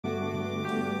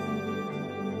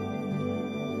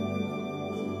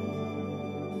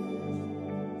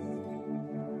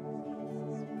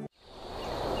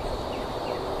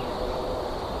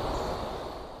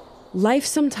Life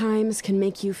sometimes can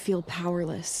make you feel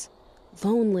powerless,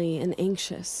 lonely, and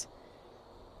anxious.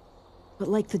 But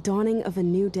like the dawning of a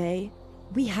new day,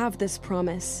 we have this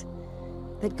promise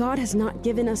that God has not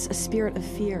given us a spirit of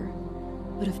fear,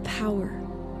 but of power,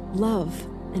 love,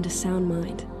 and a sound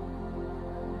mind.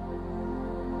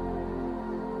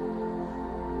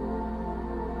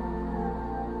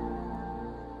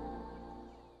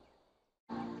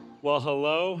 Well,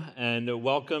 hello, and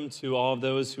welcome to all of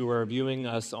those who are viewing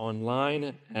us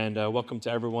online, and welcome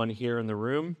to everyone here in the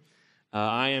room.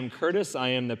 I am Curtis. I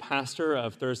am the pastor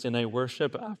of Thursday Night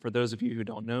Worship, for those of you who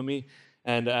don't know me.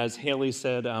 And as Haley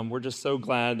said, we're just so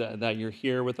glad that you're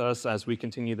here with us as we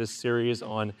continue this series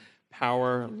on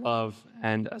power, love,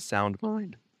 and a sound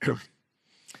mind.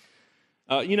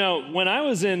 When I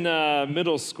was in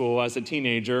middle school as a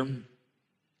teenager,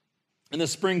 in the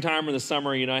springtime or the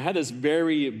summer, I had this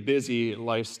very busy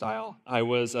lifestyle. I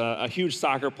was a huge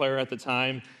soccer player at the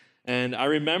time, and I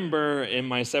remember in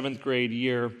my 7th grade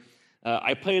year,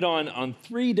 I played on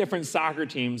 3 different soccer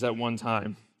teams at one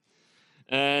time.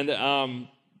 And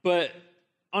but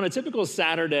on a typical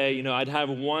Saturday, I'd have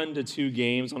 1 to 2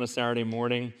 games on a Saturday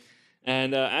morning.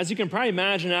 And as you can probably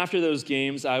imagine, after those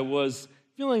games, I was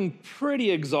feeling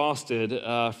pretty exhausted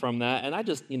from that, and I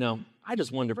just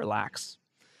wanted to relax.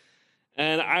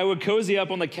 And I would cozy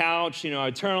up on the couch,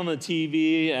 I'd turn on the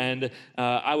TV, and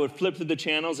I would flip through the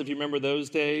channels, if you remember those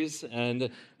days,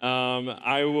 and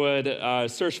I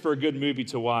would search for a good movie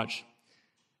to watch.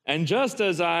 And just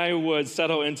as I would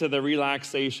settle into the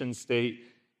relaxation state,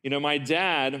 my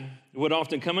dad would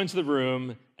often come into the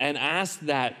room and ask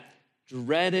that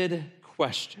dreaded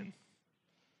question.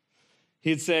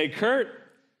 He'd say, "Kurt,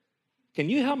 can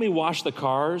you help me wash the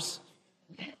cars?"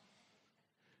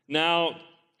 Now,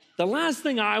 the last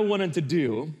thing I wanted to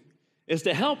do is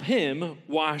to help him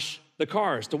wash the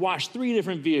cars, to wash 3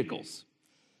 different vehicles.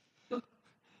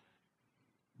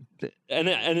 And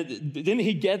didn't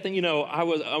he get that, I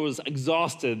was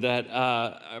exhausted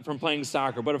from playing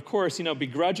soccer. But of course,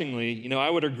 begrudgingly, I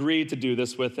would agree to do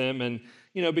this with him, and,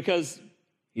 because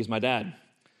he's my dad.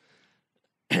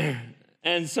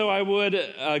 And so I would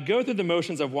go through the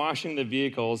motions of washing the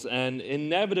vehicles, and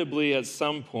inevitably at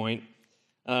some point,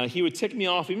 he would tick me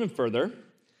off even further,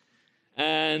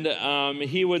 and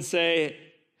he would say,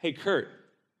 "Hey, Kurt,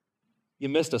 you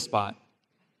missed a spot."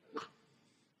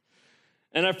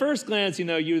 And at first glance,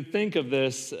 you would think of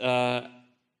this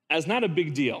as not a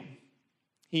big deal.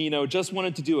 He, just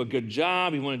wanted to do a good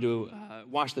job. He wanted to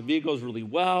wash the vehicles really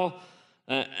well.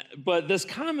 But this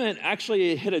comment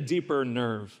actually hit a deeper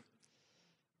nerve.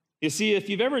 You see, if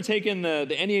you've ever taken the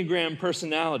Enneagram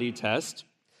personality test,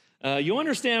 you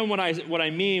understand what I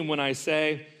mean when I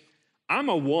say, I'm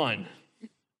a 1.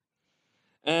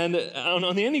 And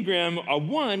on the Enneagram, a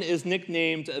 1 is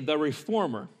nicknamed the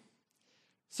reformer.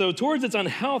 So towards its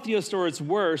unhealthiest or its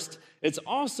worst, it's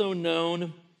also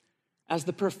known as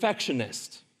the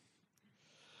perfectionist.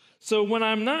 So when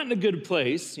I'm not in a good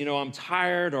place, I'm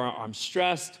tired or I'm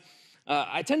stressed,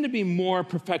 I tend to be more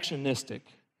perfectionistic.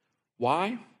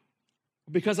 Why?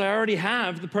 Because I already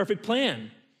have the perfect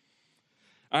plan.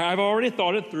 I've already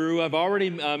thought it through. I've already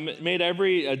made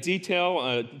every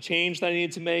detail change that I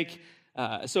need to make.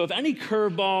 So if any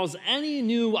curveballs, any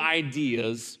new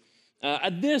ideas,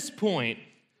 at this point,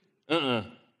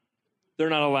 they're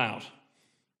not allowed.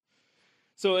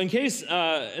 So in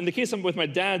the case I'm with my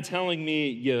dad telling me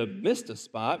you missed a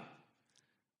spot,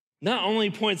 not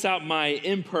only points out my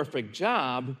imperfect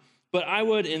job, but I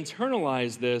would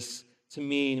internalize this to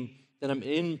mean that I'm an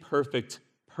imperfect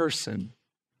person.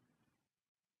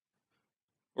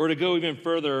 Or to go even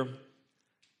further,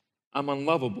 I'm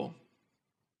unlovable.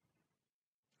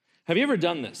 Have you ever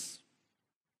done this?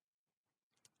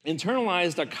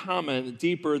 Internalized a comment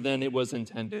deeper than it was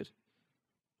intended.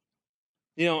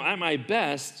 At my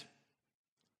best,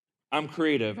 I'm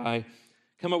creative. I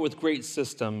come up with great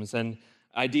systems and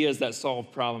ideas that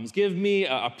solve problems. Give me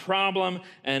a problem,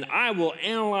 and I will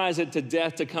analyze it to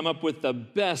death to come up with the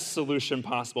best solution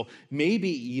possible, maybe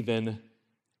even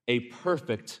a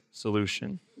perfect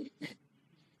solution.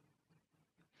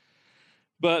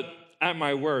 But at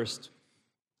my worst,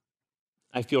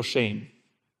 I feel shame.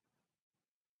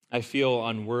 I feel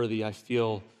unworthy. I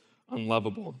feel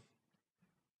unlovable.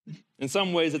 In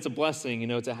some ways, it's a blessing,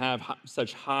 to have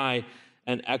such high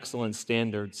and excellent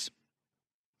standards.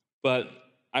 But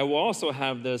I will also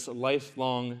have this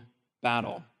lifelong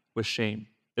battle with shame.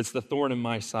 It's the thorn in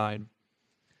my side.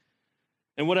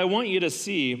 And what I want you to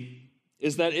see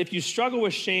is that if you struggle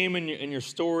with shame in your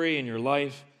story, in your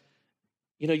life,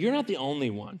 you're not the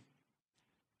only one.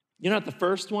 You're not the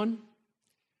first one,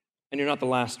 and you're not the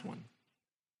last one.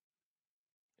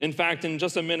 In fact, in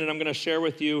just a minute, I'm going to share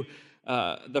with you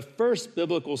the first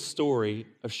biblical story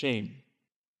of shame.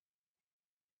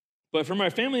 But for my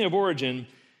family of origin,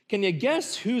 can you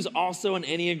guess who's also an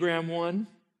Enneagram 1?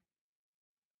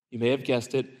 You may have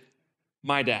guessed it,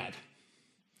 my dad.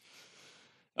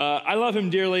 I love him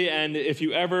dearly, and if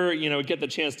you ever get the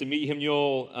chance to meet him,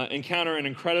 you'll encounter an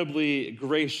incredibly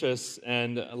gracious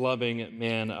and loving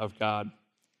man of God.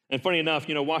 And funny enough,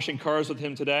 washing cars with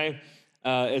him today,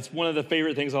 it's one of the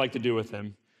favorite things I like to do with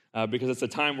him because it's a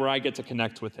time where I get to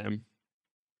connect with him.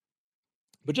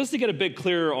 But just to get a bit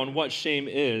clearer on what shame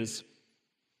is,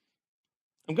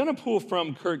 I'm going to pull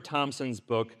from Curt Thompson's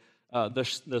book,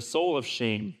 The Soul of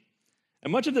Shame.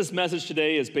 And much of this message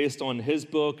today is based on his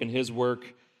book and his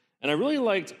work. And I really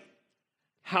liked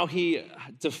how he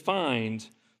defined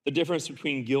the difference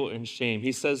between guilt and shame.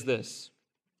 He says this: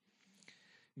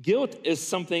 guilt is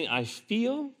something I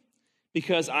feel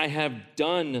because I have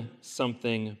done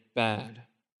something bad.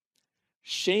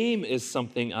 Shame is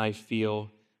something I feel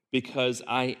because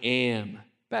I am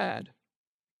bad.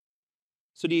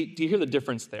 So do you hear the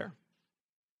difference there?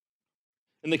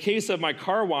 In the case of my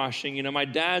car washing, my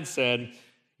dad said,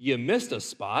 "You missed a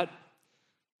spot."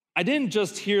 I didn't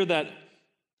just hear that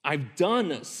I've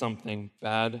done something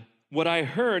bad. What I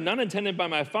heard, not intended by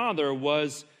my father,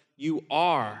 was, "You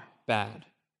are bad."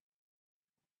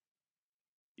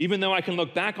 Even though I can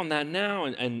look back on that now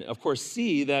and of course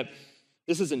see that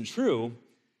this isn't true,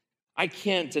 I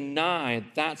can't deny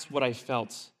that's what I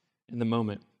felt in the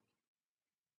moment.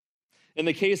 In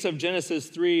the case of Genesis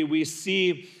 3, we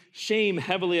see shame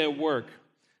heavily at work.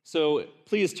 So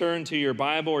please turn to your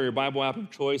Bible or your Bible app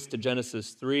of choice to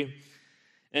Genesis 3.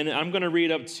 And I'm going to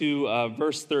read up to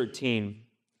verse 13.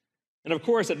 And of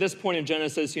course, at this point in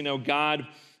Genesis, God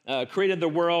created the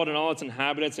world and all its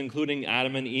inhabitants, including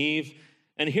Adam and Eve.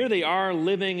 And here they are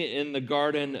living in the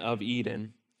Garden of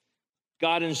Eden.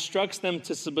 God instructs them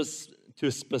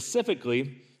to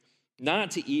specifically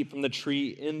not to eat from the tree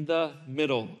in the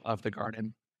middle of the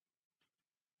garden.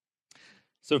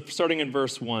 So starting in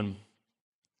verse 1.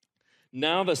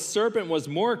 Now the serpent was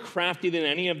more crafty than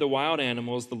any of the wild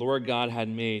animals the Lord God had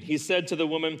made. He said to the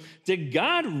woman, "Did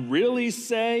God really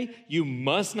say you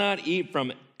must not eat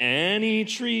from any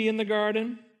tree in the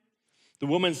garden?" The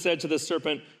woman said to the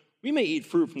serpent, "We may eat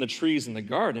fruit from the trees in the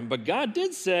garden, but God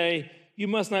did say you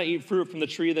must not eat fruit from the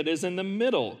tree that is in the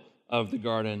middle of the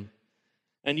garden,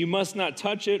 and you must not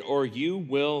touch it or you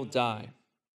will die."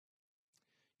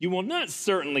 "You will not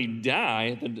certainly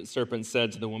die," the serpent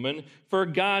said to the woman, "for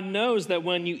God knows that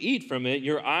when you eat from it,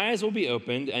 your eyes will be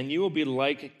opened and you will be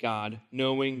like God,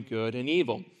 knowing good and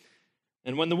evil."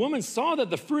 And when the woman saw that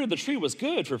the fruit of the tree was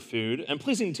good for food and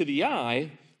pleasing to the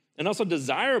eye and also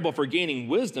desirable for gaining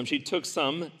wisdom, she took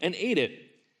some and ate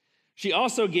it. She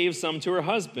also gave some to her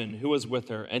husband who was with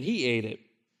her, and he ate it.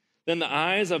 Then the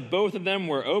eyes of both of them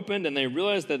were opened and they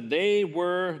realized that they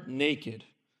were naked.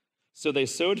 So they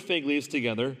sewed fig leaves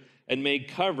together and made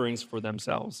coverings for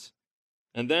themselves.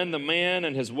 And then the man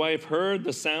and his wife heard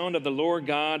the sound of the Lord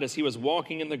God as he was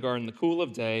walking in the garden in the cool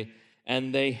of day,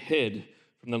 and they hid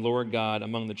from the Lord God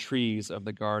among the trees of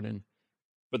the garden.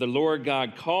 But the Lord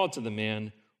God called to the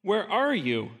man, "Where are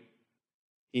you?"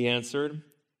 He answered,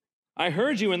 "I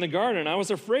heard you in the garden. I was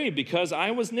afraid because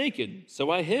I was naked, so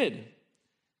I hid."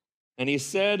 And he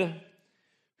said,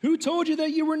 "Who told you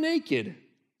that you were naked?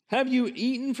 Have you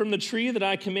eaten from the tree that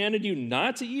I commanded you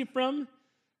not to eat from?"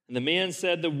 And the man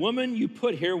said, "The woman you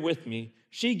put here with me,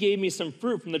 she gave me some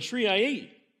fruit from the tree I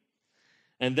ate."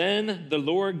 And then the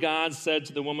Lord God said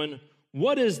to the woman,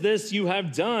 "What is this you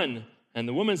have done?" And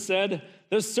the woman said,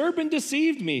 "The serpent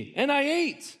deceived me, and I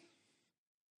ate."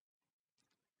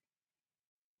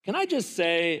 Can I just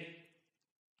say,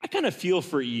 I kind of feel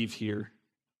for Eve here.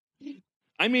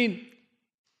 I mean,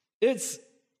 it's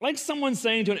like someone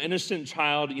saying to an innocent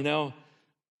child,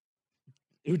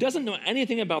 who doesn't know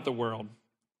anything about the world,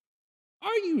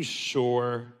 "Are you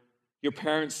sure your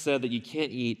parents said that you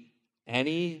can't eat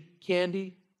any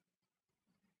candy?"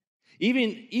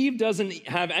 Even Eve doesn't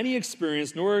have any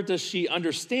experience, nor does she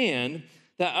understand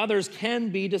that others can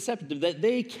be deceptive, that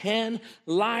they can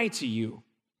lie to you.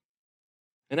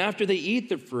 And after they eat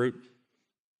the fruit,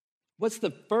 what's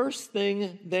the first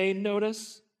thing they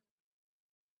notice?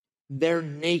 They're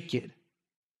naked.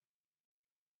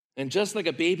 And just like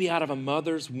a baby out of a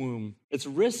mother's womb, it's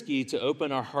risky to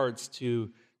open our hearts to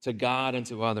God and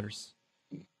to others.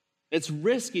 It's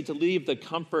risky to leave the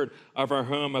comfort of our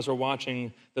home as we're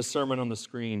watching the sermon on the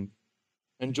screen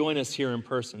and join us here in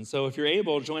person. So if you're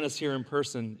able, join us here in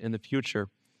person in the future.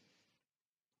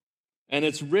 And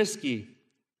it's risky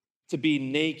to be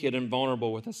naked and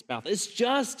vulnerable with a spouse. It's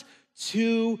just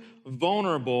too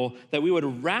vulnerable that we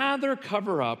would rather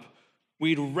cover up,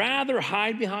 we'd rather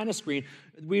hide behind a screen,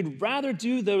 we'd rather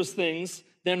do those things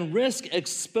than risk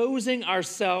exposing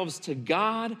ourselves to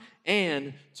God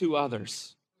and to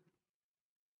others.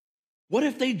 What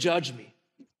if they judge me?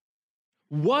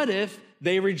 What if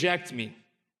they reject me?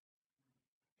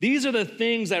 These are the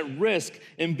things at risk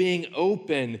in being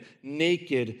open,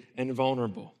 naked, and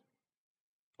vulnerable.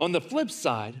 On the flip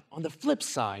side,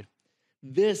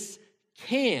 this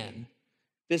can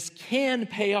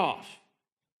pay off.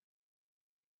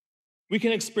 We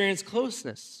can experience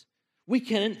closeness. We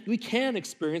can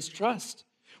experience trust.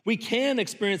 We can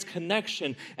experience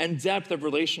connection and depth of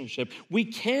relationship. We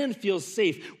can feel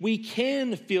safe. We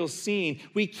can feel seen.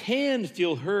 We can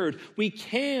feel heard. We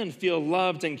can feel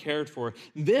loved and cared for.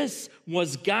 This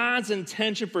was God's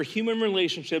intention for human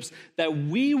relationships, that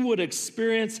we would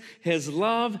experience his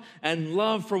love and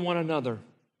love for one another.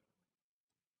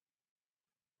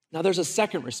 Now, there's a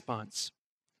second response.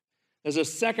 There's a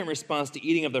second response to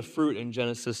eating of the fruit in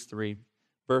Genesis 3,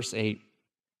 verse 8.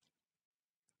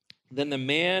 Then the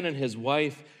man and his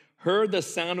wife heard the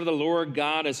sound of the Lord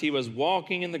God as he was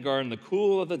walking in the garden in the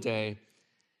cool of the day,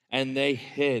 and they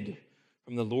hid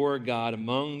from the Lord God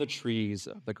among the trees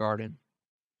of the garden.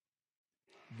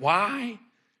 Why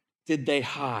did they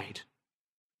hide?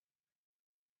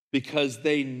 Because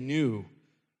they knew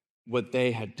what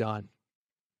they had done.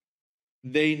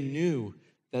 They knew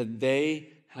that they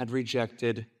had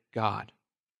rejected God.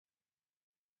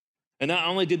 And not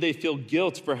only did they feel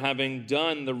guilt for having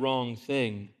done the wrong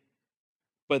thing,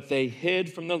 but they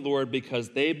hid from the Lord because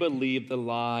they believed the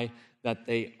lie that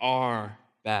they are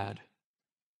bad.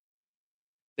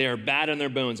 They are bad in their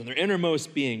bones, in their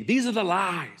innermost being. These are the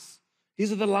lies.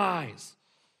 These are the lies.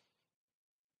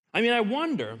 I mean, I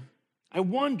wonder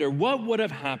what would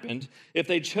have happened if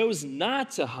they chose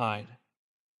not to hide.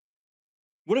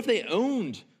 What if they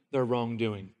owned their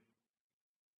wrongdoing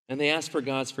and they asked for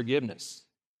God's forgiveness?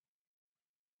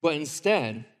 But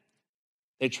instead,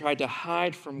 they tried to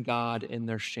hide from God in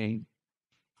their shame.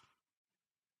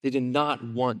 They did not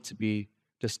want to be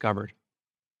discovered.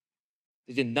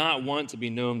 They did not want to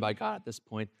be known by God at this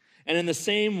point. And in the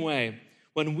same way,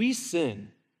 when we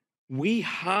sin, we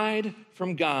hide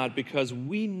from God because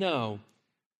we know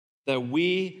that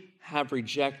we have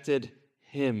rejected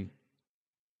him.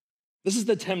 This is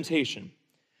the temptation.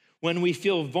 When we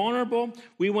feel vulnerable,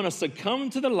 we want to succumb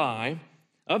to the lie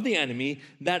of the enemy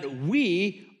that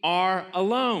we are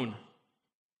alone.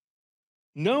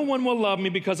 No one will love me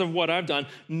because of what I've done.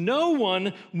 No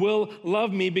one will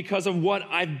love me because of what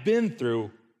I've been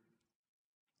through.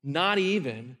 Not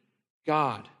even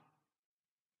God.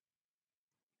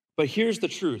 But here's the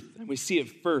truth, and we see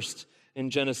it first in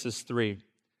Genesis 3.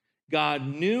 God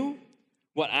knew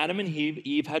what Adam and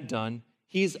Eve had done.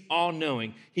 He's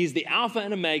all-knowing. He's the Alpha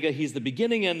and Omega. He's the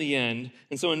beginning and the end.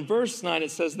 And so in verse 9,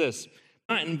 it says this: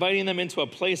 not inviting them into a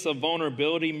place of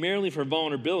vulnerability merely for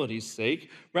vulnerability's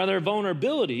sake. Rather,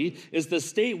 vulnerability is the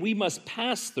state we must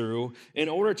pass through in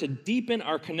order to deepen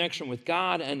our connection with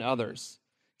God and others,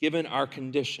 given our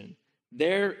condition.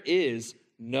 There is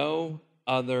no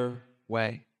other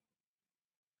way.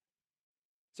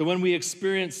 So when we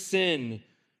experience sin,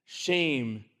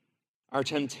 shame, our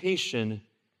temptation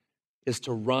is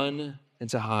to run and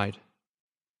to hide.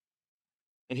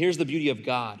 And here's the beauty of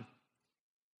God.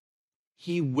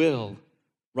 He will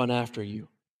run after you.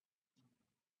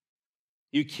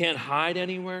 You can't hide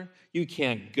anywhere. You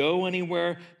can't go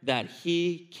anywhere that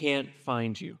he can't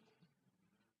find you.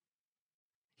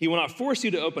 He will not force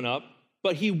you to open up,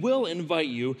 but he will invite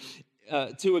you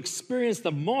to experience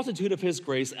the multitude of his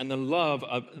grace and the love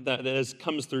that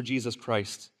comes through Jesus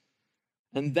Christ.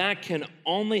 And that can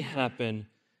only happen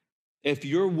if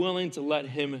you're willing to let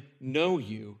him know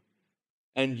you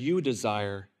and you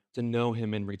desire to know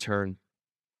him in return.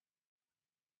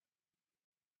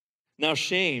 Now,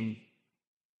 shame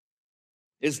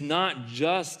is not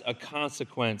just a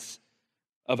consequence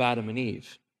of Adam and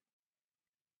Eve.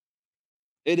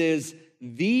 It is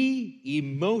the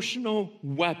emotional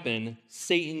weapon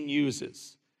Satan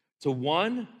uses to,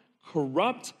 one,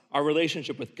 corrupt our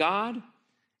relationship with God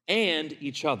and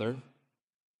each other,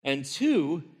 and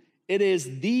two, it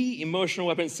is the emotional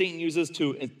weapon Satan uses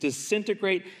to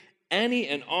disintegrate any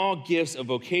and all gifts of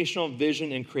vocational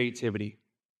vision and creativity.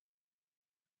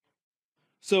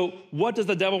 So what does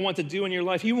the devil want to do in your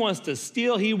life? He wants to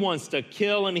steal, he wants to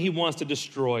kill, and he wants to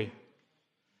destroy.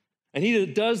 And he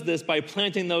does this by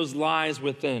planting those lies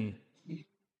within.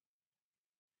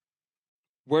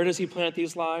 Where does he plant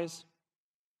these lies?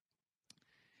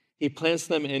 He plants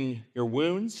them in your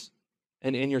wounds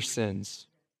and in your sins.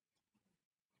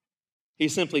 He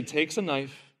simply takes a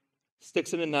knife,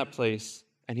 sticks it in that place,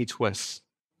 and he twists.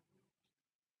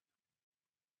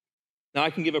 Now,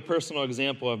 I can give a personal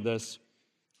example of this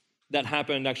that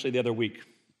happened actually the other week.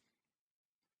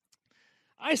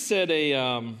 I said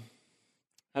a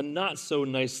not so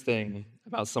nice thing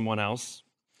about someone else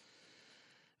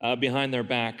behind their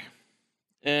back,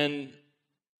 and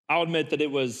I'll admit that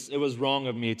it was wrong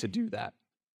of me to do that.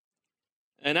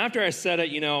 And after I said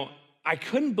it, I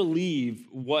couldn't believe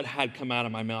what had come out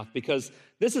of my mouth, because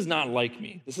this is not like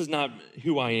me. This is not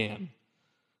who I am.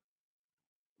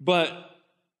 But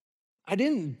I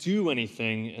didn't do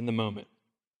anything in the moment.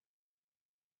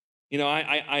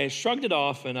 I shrugged it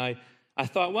off, and I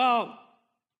thought, well,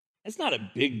 it's not a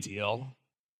big deal.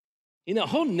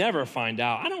 He'll never find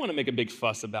out. I don't want to make a big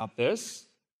fuss about this.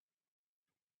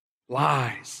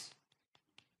 Lies.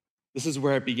 This is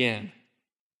where it began.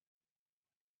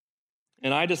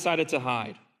 And I decided to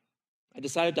hide. I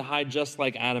decided to hide just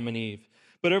like Adam and Eve.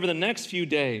 But over the next few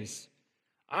days,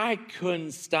 I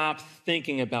couldn't stop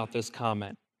thinking about this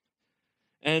comment.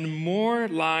 And more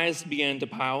lies began to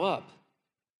pile up.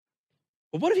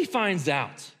 But what if he finds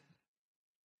out?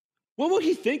 What will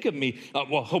he think of me?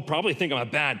 Well, he'll probably think I'm a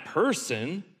bad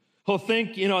person. He'll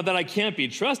think, that I can't be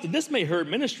trusted. This may hurt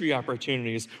ministry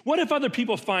opportunities. What if other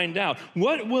people find out?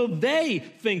 What will they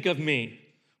think of me?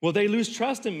 Will they lose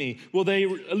trust in me? Will they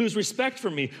lose respect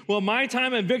for me? Will my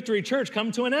time at Victory Church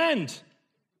come to an end?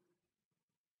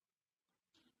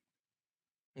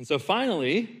 And so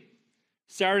finally,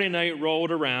 Saturday night rolled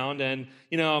around, and,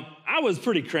 I was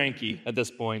pretty cranky at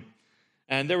this point.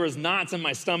 And there was knots in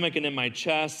my stomach and in my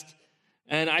chest.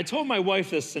 And I told my wife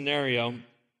this scenario,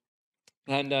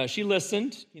 and she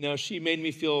listened. She made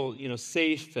me feel,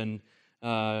 safe, and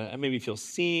made me feel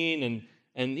seen,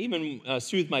 and even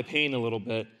soothed my pain a little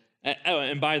bit.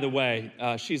 And by the way,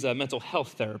 she's a mental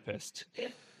health therapist,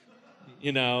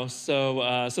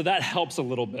 so that helps a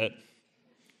little bit.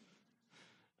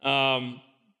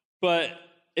 But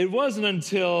it wasn't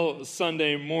until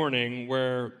Sunday morning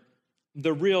where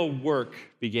the real work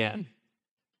began.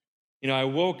 I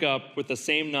woke up with the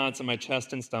same knots in my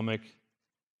chest and stomach,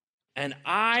 and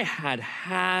I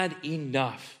had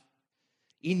enough.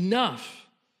 Enough.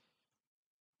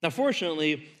 Now,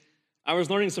 fortunately, I was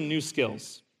learning some new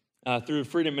skills through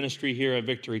Freedom Ministry here at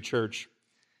Victory Church.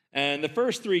 And the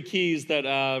first three keys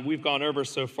that we've gone over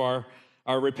so far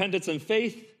are repentance and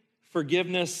faith,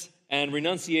 forgiveness, and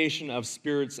renunciation of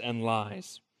spirits and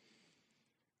lies.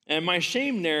 And my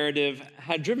shame narrative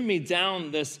had driven me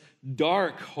down this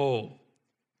dark hole.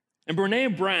 And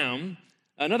Brené Brown,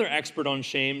 another expert on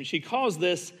shame, she calls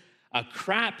this a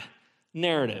crap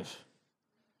narrative.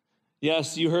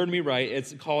 Yes, you heard me right.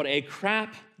 It's called a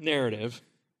crap narrative.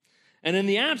 And in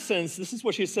the absence, this is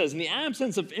what she says, in the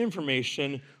absence of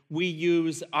information, we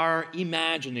use our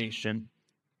imagination.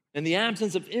 In the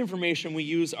absence of information, we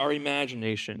use our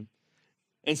imagination.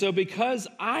 And so because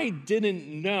I didn't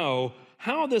know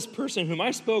how this person whom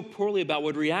I spoke poorly about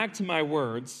would react to my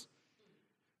words,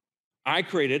 I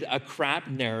created a crap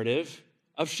narrative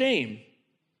of shame.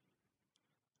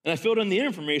 And I filled in the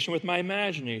information with my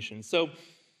imagination. So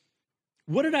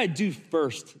what did I do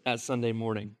first that Sunday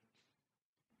morning?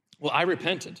 Well, I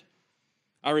repented.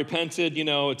 I repented,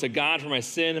 to God for my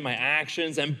sin and my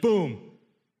actions, and boom,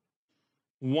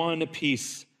 one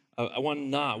piece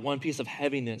of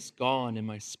heaviness gone in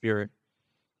my spirit.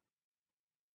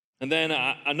 And then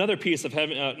another piece of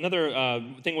another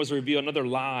thing was revealed, another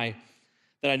lie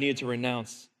that I needed to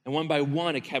renounce. And one by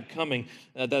one, it kept coming.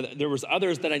 There was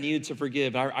others that I needed to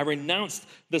forgive. I renounced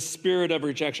the spirit of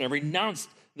rejection. I renounced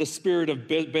the spirit of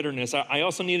bitterness. I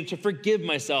also needed to forgive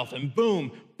myself. And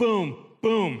boom, boom,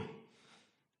 boom.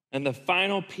 And the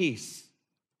final piece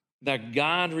that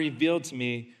God revealed to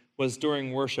me was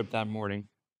during worship that morning.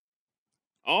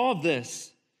 All of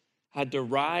this had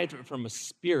derived from a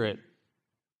spirit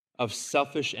of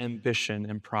selfish ambition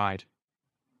and pride.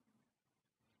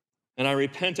 And I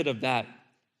repented of that,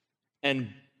 and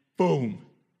boom,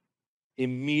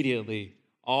 immediately,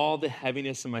 all the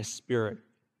heaviness in my spirit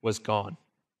was gone.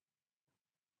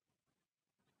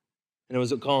 And it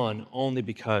was gone only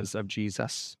because of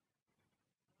Jesus.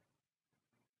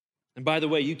 And by the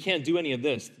way, you can't do any of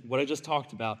this, what I just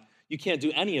talked about, you can't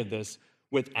do any of this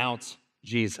without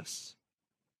Jesus.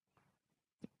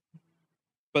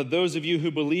 But those of you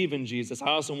who believe in Jesus, I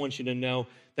also want you to know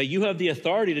that you have the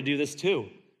authority to do this too.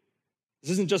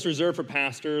 This isn't just reserved for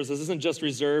pastors. This isn't just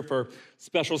reserved for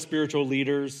special spiritual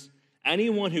leaders.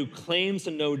 Anyone who claims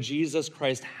to know Jesus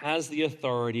Christ has the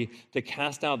authority to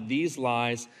cast out these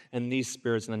lies and these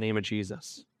spirits in the name of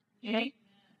Jesus. Okay.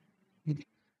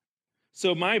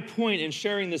 So my point in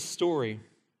sharing this story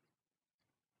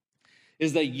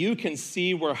is that you can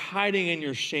see where hiding in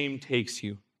your shame takes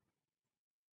you.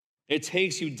 It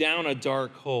takes you down a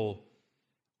dark hole.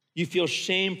 You feel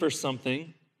shame for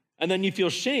something, and then you feel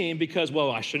shame because,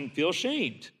 well, I shouldn't feel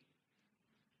shamed.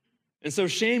 And so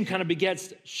shame kind of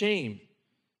begets shame.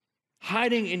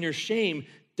 Hiding in your shame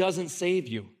doesn't save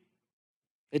you.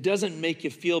 It doesn't make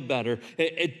you feel better.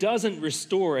 It doesn't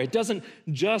restore. It doesn't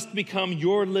just become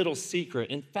your little secret.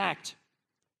 In fact,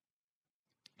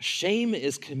 shame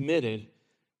is committed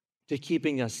to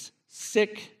keeping us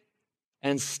sick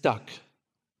and stuck.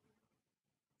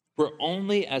 We're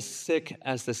only as sick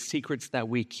as the secrets that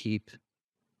we keep.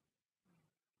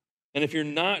 And if you're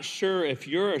not sure if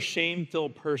you're a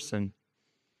shame-filled person,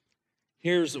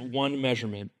 here's one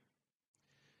measurement.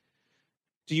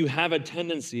 Do you have a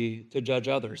tendency to judge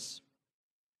others?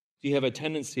 Do you have a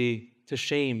tendency to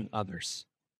shame others?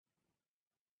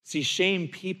 See, shame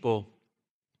people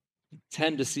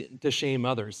tend to shame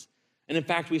others. And in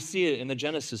fact, we see it in the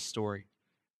Genesis story.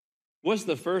 What's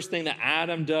the first thing that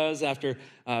Adam does after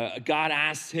God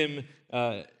asks him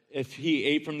if he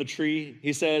ate from the tree?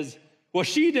 He says, well,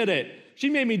 she did it. She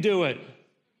made me do it,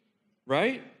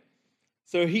 right?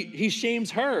 So he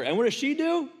shames her. And what does she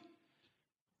do?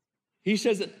 He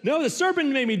says, no, the serpent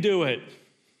made me do it,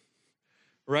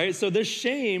 right? So this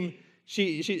shame,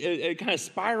 it kind of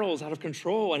spirals out of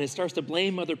control, and it starts to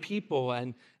blame other people,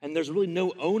 and there's really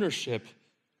no ownership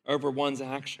over one's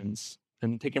actions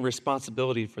and taking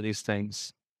responsibility for these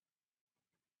things.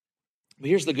 But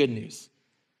here's the good news.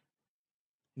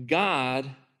 God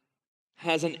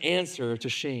has an answer to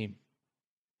shame.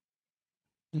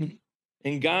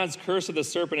 In God's curse of the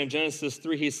serpent in Genesis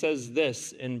 3, he says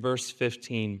this in verse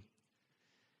 15.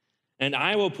 And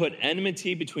I will put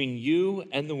enmity between you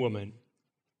and the woman,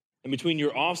 and between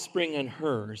your offspring and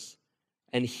hers,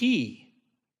 and he,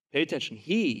 pay attention,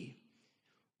 he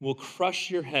will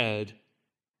crush your head,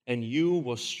 and you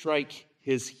will strike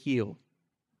his heel.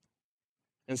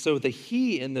 And so the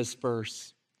he in this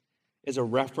verse is a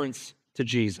reference to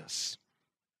Jesus.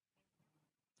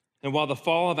 And while the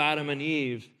fall of Adam and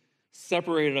Eve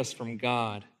separated us from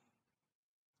God,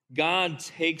 God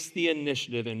takes the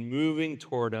initiative in moving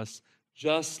toward us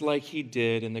just like he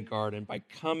did in the garden by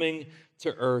coming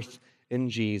to earth in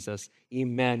Jesus,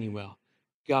 Emmanuel,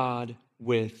 God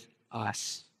with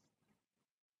us.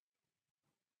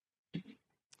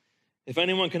 If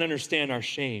anyone can understand our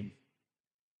shame,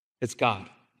 it's God.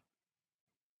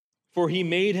 For he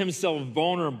made himself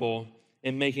vulnerable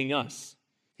in making us.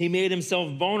 He made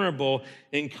himself vulnerable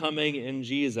in coming in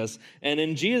Jesus. And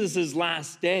in Jesus'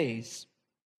 last days,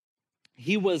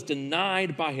 he was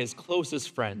denied by his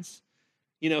closest friends.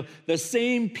 You know, the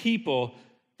same people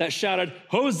that shouted,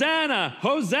 Hosanna,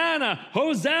 Hosanna,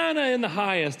 Hosanna in the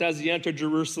highest as he entered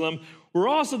Jerusalem were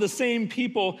also the same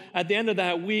people at the end of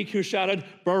that week who shouted,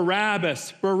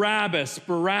 Barabbas, Barabbas,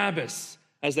 Barabbas,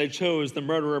 as they chose the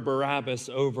murderer Barabbas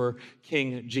over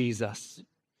King Jesus.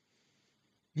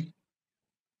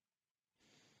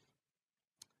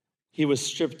 He was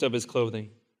stripped of his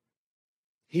clothing.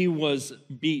 He was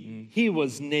beaten. He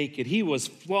was naked. He was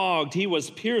flogged. He was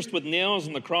pierced with nails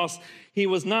on the cross. He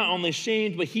was not only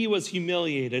shamed, but he was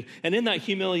humiliated. And in that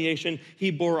humiliation, he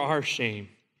bore our shame.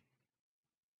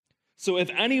 So if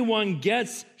anyone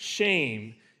gets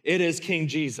shame, it is King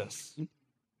Jesus.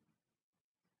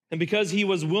 And because he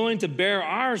was willing to bear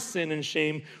our sin and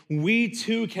shame, we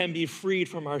too can be freed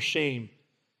from our shame.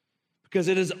 Because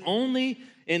it is only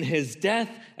in his death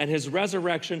and his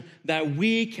resurrection that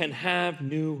we can have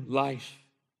new life.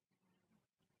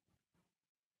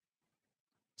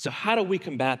 So how do we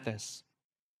combat this?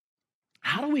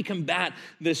 How do we combat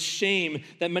this shame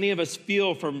that many of us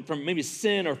feel from maybe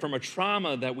sin or from a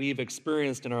trauma that we've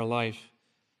experienced in our life?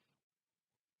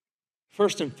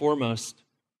 First and foremost,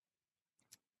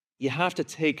 you have to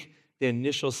take the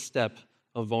initial step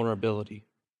of vulnerability.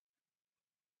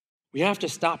 We have to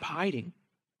stop hiding.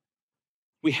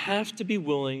 We have to be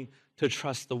willing to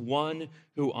trust the one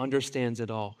who understands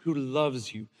it all, who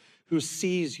loves you, who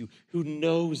sees you, who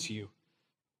knows you,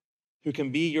 who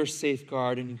can be your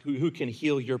safeguard and who can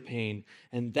heal your pain.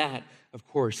 And that, of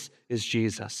course, is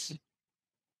Jesus.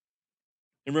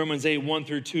 In Romans 8,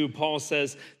 1-2, Paul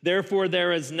says, therefore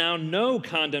there is now no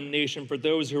condemnation for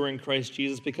those who are in Christ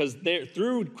Jesus, because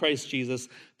through Christ Jesus,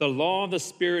 the law of the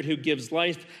Spirit who gives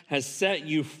life has set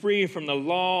you free from the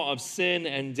law of sin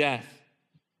and death.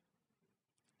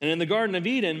 And in the Garden of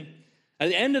Eden, at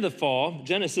the end of the fall,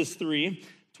 Genesis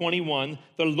 3:21,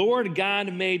 the Lord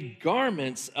God made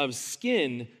garments of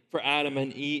skin for Adam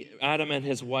and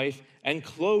his wife and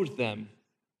clothed them.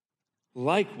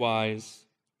 Likewise,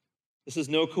 this is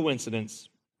no coincidence,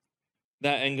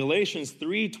 that in Galatians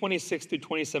 3:26 through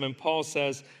 27, Paul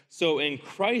says, "So in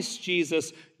Christ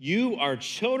Jesus, you are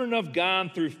children of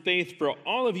God through faith, for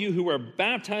all of you who are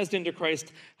baptized into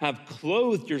Christ have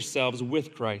clothed yourselves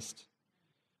with Christ."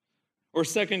 Or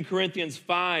 2 Corinthians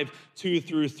 5:2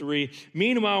 through 3,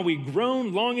 "Meanwhile we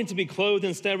groan, longing to be clothed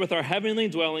instead with our heavenly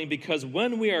dwelling, because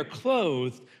when we are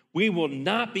clothed, we will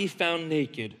not be found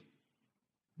naked."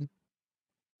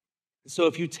 So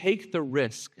if you take the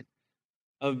risk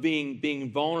of being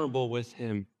vulnerable with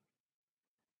him,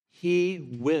 he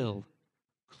will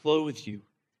clothe you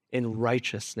in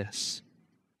righteousness.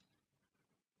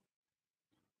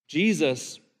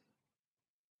 Jesus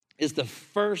is the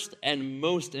first and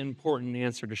most important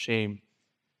answer to shame.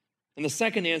 And the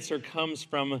second answer comes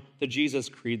from the Jesus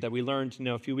Creed that we learned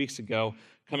a few weeks ago,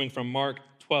 coming from Mark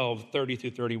 12:30 through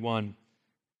 31.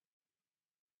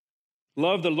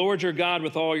 "Love the Lord your God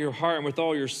with all your heart and with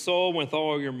all your soul, and with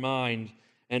all your mind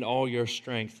and all your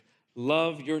strength.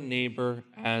 Love your neighbor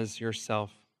as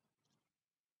yourself."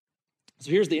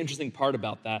 So here's the interesting part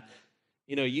about that.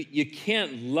 You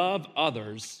can't love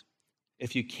others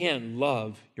if you can't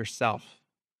love yourself.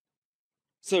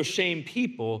 So shame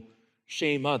people,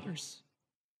 shame others.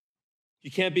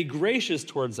 You can't be gracious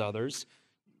towards others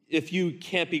if you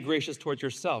can't be gracious towards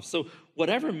yourself. So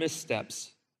whatever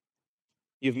missteps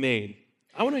you've made,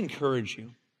 I want to encourage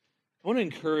you. I want to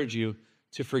encourage you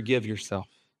to forgive yourself.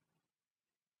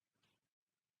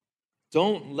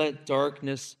 Don't let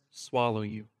darkness swallow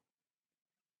you.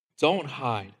 Don't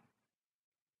hide.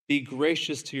 Be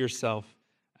gracious to yourself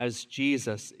as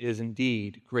Jesus is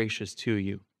indeed gracious to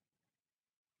you.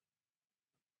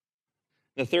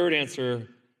 The third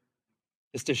answer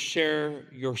is to share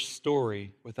your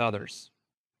story with others.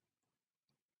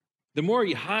 The more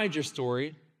you hide your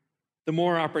story, the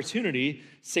more opportunity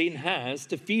Satan has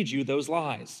to feed you those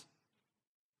lies.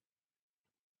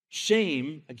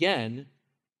 Shame, again,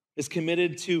 is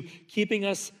committed to keeping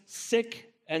us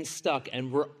sick and stuck,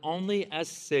 and we're only as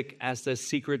sick as the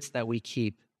secrets that we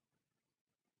keep.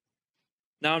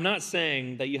 Now, I'm not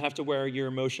saying that you have to wear your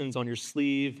emotions on your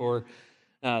sleeve or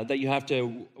that you have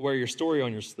to wear your story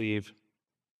on your sleeve,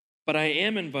 but I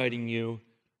am inviting you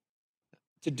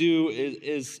to do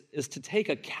is to take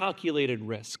a calculated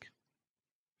risk.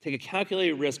 Take a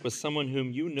calculated risk with someone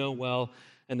whom you know well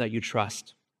and that you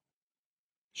trust.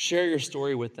 Share your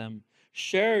story with them.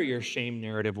 Share your shame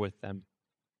narrative with them.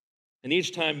 And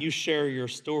each time you share your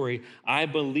story, I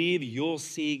believe you'll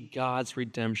see God's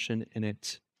redemption in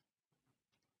it.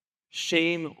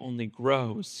 Shame only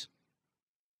grows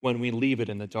when we leave it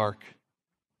in the dark.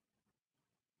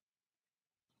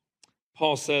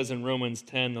 Paul says in Romans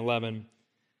 10:11,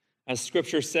 as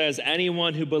Scripture says,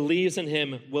 anyone who believes in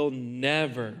him will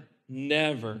never,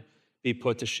 never be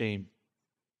put to shame.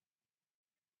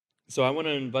 So I want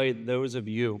to invite those of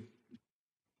you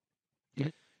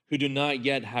who do not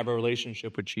yet have a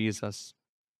relationship with Jesus,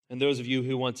 and those of you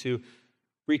who want to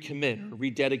recommit or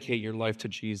rededicate your life to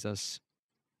Jesus,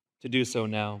 to do so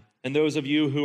now. And those of you who